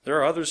 There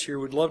are others here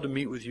who would love to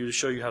meet with you to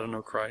show you how to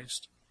know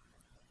Christ.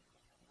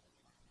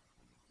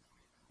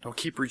 Don't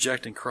keep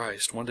rejecting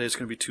Christ. One day it's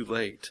going to be too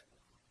late.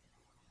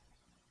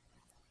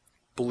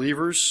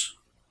 Believers,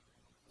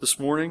 this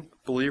morning,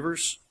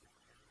 believers,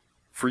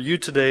 for you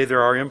today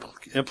there are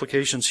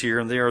implications here,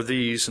 and they are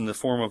these in the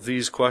form of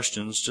these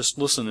questions. Just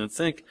listen and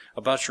think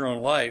about your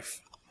own life.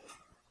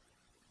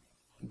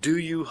 Do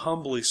you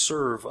humbly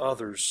serve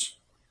others,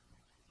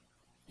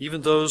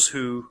 even those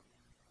who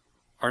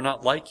are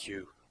not like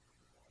you,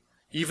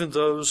 even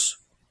those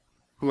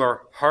who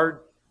are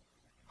hard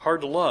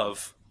to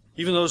love,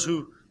 even those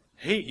who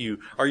hate you?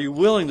 Are you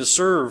willing to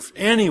serve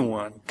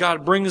anyone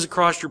God brings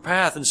across your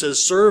path and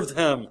says, serve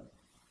them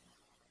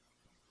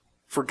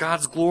for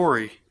God's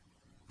glory?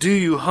 Do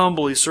you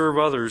humbly serve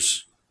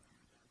others?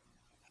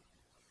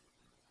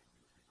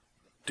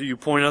 Do you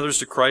point others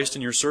to Christ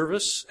in your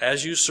service?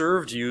 As you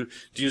serve, do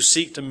you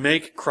seek to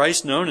make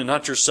Christ known and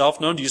not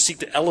yourself known? Do you seek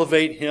to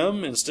elevate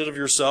Him instead of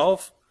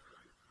yourself?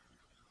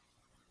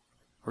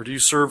 Or do you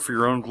serve for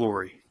your own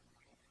glory?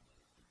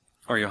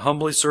 Are you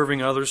humbly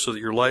serving others so that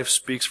your life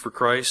speaks for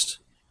Christ?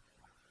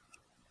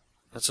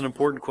 That's an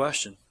important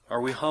question.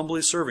 Are we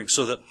humbly serving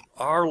so that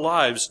our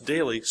lives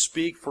daily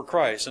speak for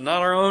Christ and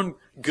not our own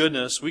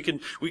goodness? We can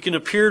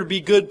appear to be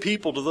good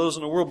people to those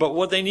in the world, but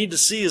what they need to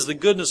see is the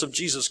goodness of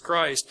Jesus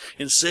Christ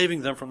in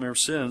saving them from their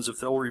sins if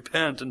they'll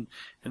repent and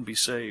be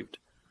saved.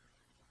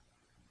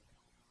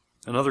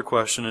 Another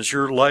question is,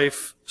 your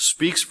life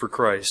speaks for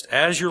Christ.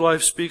 As your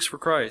life speaks for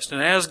Christ,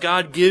 and as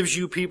God gives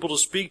you people to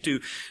speak to,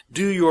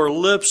 do your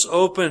lips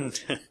open?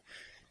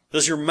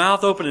 Does your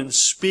mouth open and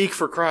speak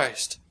for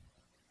Christ?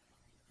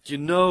 Do you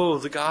know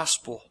the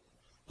gospel,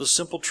 the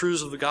simple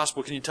truths of the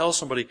gospel? Can you tell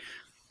somebody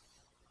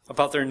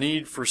about their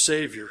need for a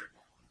Savior?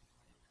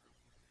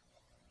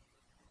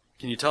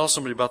 Can you tell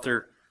somebody about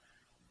their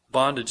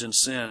bondage in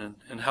sin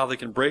and how they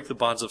can break the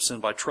bonds of sin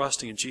by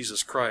trusting in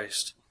Jesus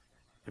Christ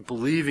and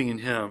believing in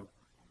Him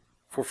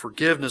for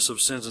forgiveness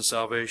of sins and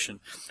salvation?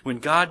 When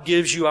God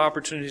gives you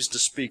opportunities to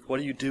speak, what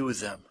do you do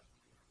with them?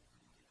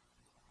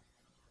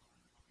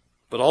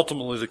 But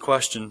ultimately the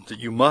question that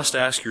you must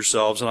ask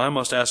yourselves, and I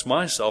must ask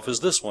myself,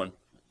 is this one.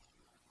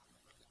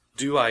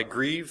 Do I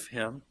grieve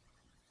Him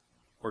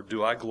or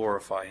do I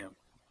glorify Him?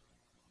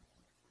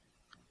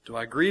 Do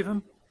I grieve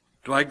Him?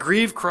 Do I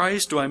grieve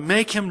Christ? Do I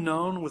make Him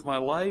known with my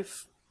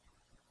life?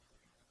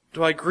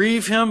 Do I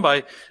grieve Him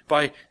by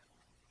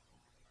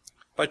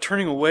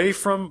turning away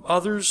from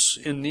others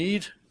in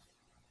need?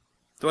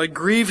 Do I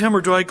grieve Him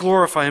or do I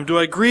glorify Him? Do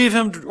I grieve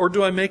Him or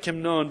do I make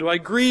Him known? Do I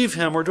grieve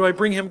Him or do I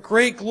bring Him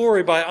great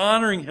glory by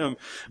honoring Him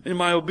in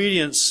my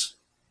obedience?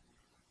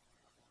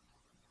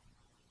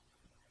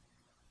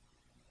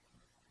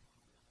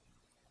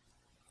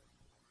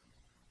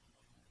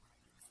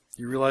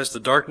 You realize the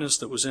darkness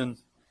that was in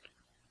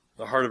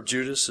the heart of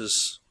Judas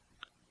is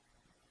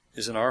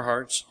in our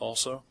hearts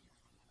also?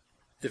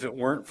 If it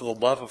weren't for the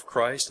love of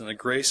Christ and the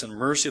grace and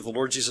mercy of the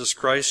Lord Jesus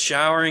Christ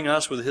showering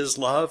us with His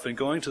love and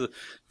going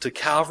to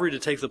Calvary to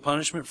take the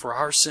punishment for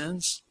our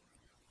sins,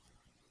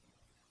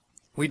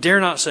 we dare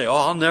not say, "Oh,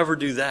 I'll never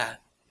do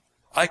that.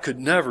 I could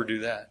never do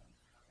that."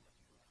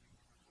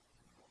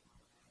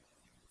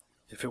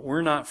 If it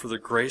were not for the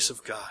grace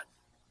of God,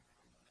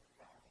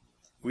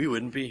 we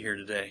wouldn't be here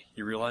today.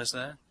 You realize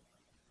that?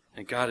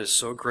 And God is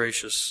so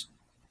gracious.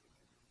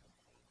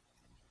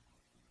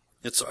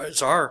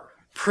 It's our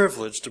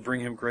privilege to bring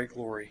Him great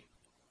glory.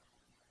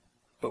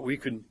 But we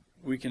can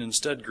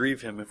instead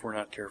grieve Him if we're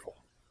not careful.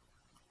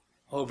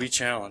 Oh, be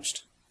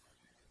challenged.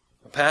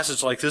 A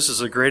passage like this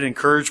is a great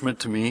encouragement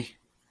to me.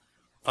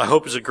 I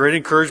hope it's a great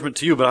encouragement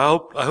to you, but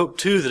I hope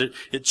too that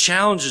it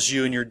challenges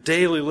you in your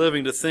daily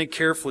living to think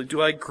carefully.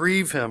 Do I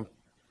grieve Him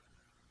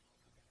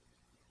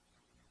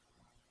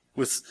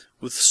with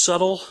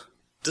subtle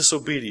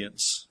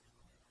disobedience?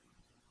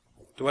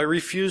 Do I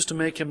refuse to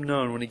make Him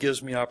known when He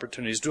gives me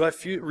opportunities? Do I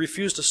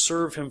refuse to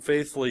serve Him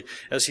faithfully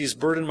as He's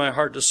burdened my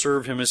heart to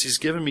serve Him, as He's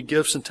given me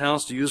gifts and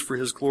talents to use for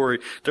His glory?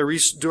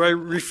 Do I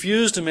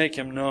refuse to make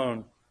Him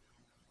known?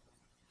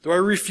 Do I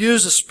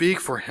refuse to speak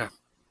for Him?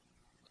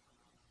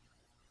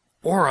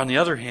 Or, on the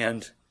other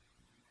hand,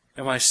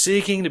 am I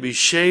seeking to be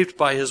shaped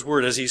by His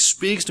Word? As He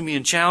speaks to me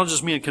and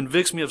challenges me and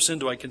convicts me of sin,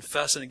 do I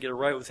confess it and get it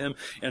right with Him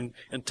and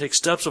take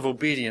steps of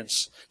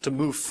obedience to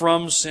move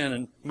from sin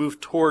and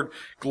move toward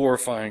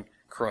glorifying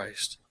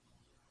Christ?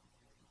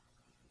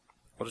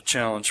 What a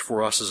challenge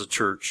for us as a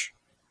church.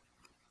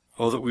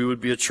 Oh, that we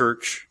would be a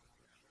church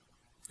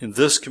in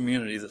this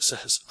community that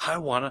says, I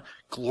want to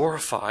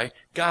glorify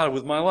God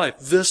with my life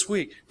this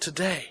week,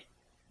 today.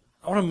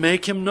 I want to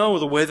make Him know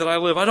the way that I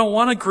live. I don't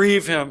want to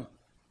grieve Him.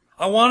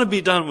 I want to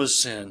be done with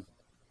sin.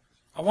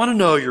 I want to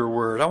know Your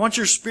Word. I want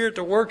Your Spirit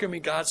to work in me,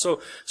 God.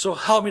 So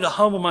help me to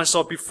humble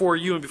myself before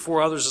You and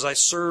before others as I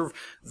serve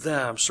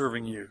them,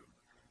 serving You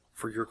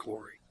for Your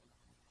glory.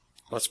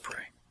 Let's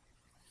pray.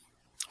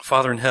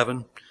 Father in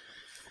heaven,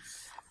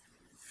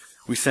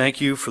 we thank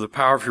You for the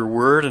power of Your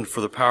Word and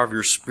for the power of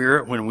Your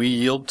Spirit when we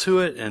yield to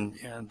it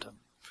and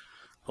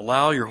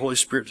allow Your Holy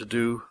Spirit to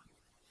do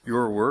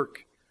Your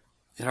work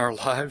in our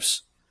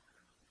lives.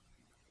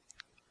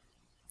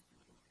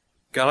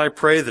 God, I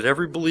pray that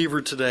every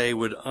believer today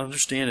would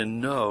understand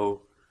and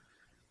know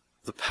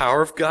the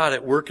power of God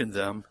at work in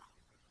them,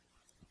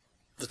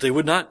 that they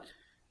would not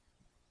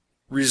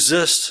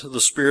resist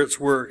the Spirit's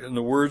work and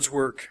the Word's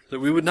work, that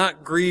we would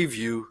not grieve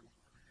You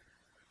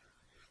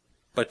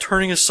by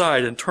turning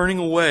aside and turning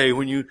away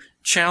when You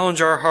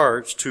challenge our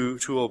hearts to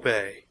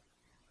obey.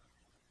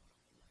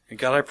 And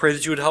God, I pray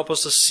that You would help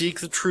us to seek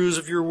the truths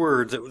of Your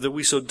Word that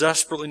we so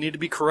desperately need to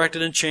be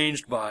corrected and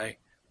changed by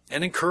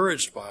and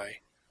encouraged by.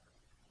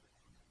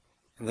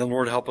 And then,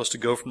 Lord, help us to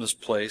go from this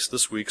place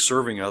this week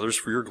serving others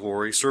for Your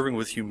glory, serving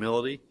with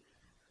humility,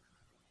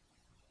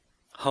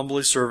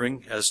 humbly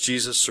serving as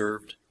Jesus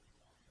served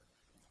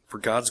for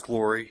God's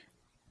glory,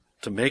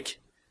 to make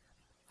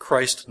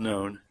Christ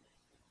known.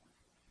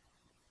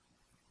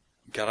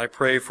 God, I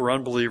pray for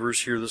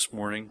unbelievers here this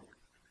morning.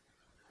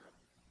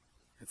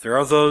 If there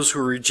are those who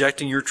are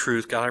rejecting Your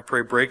truth, God, I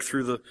pray break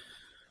through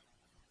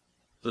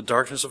the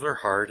darkness of their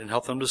heart and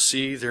help them to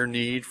see their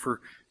need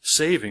for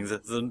saving,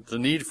 the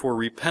need for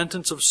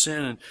repentance of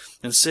sin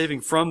and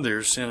saving from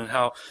their sin, and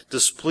how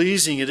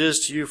displeasing it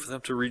is to you for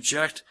them to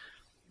reject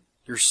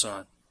your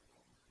Son,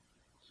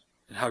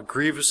 and how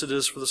grievous it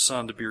is for the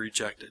Son to be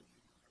rejected.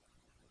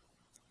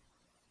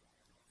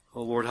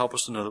 Oh Lord, help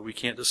us to know that we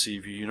can't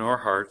deceive you. You know our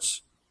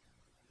hearts.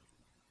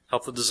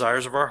 Help the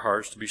desires of our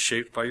hearts to be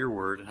shaped by your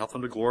word, and help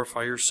them to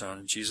glorify your Son.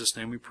 In Jesus'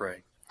 name we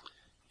pray.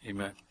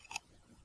 Amen.